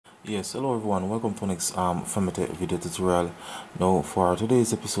Yes, hello everyone, welcome to next Family video tutorial. Now for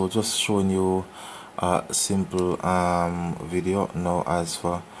today's episode, just showing you a simple video. Now as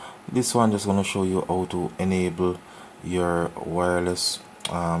for this one, just gonna show you how to enable your wireless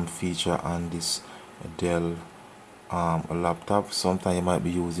feature on this Dell laptop. Sometimes you might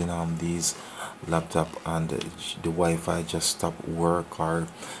be using these laptop and the Wi-Fi just stop work, or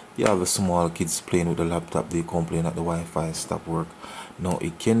you have the small kids playing with the laptop, they complain that the Wi-Fi stop work. Now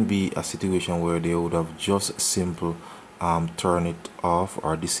it can be a situation where they would have just simple turn it off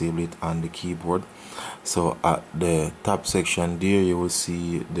or disable it on the keyboard. So at the top section there you will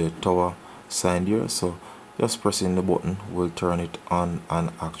see the tower sign there, so just pressing the button will turn it on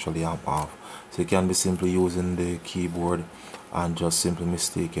and actually off. So you can be simply using the keyboard and just simply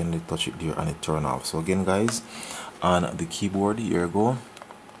mistakenly touch it there and it turn off. So again guys, on the keyboard here you go,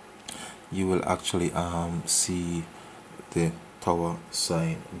 you will actually see the tower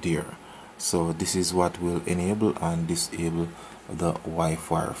sign there. So this is what will enable and disable the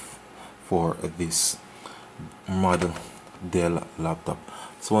Wi-Fi for this model Dell laptop.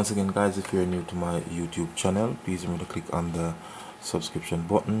 So once again guys, if you're new to my YouTube channel, please remember to click on the subscription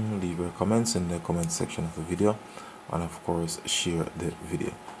button, leave your comments in the comment section of the video, and of course share the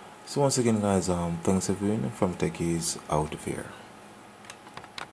video. So once again guys, thanks for viewing. From Tech is out of here.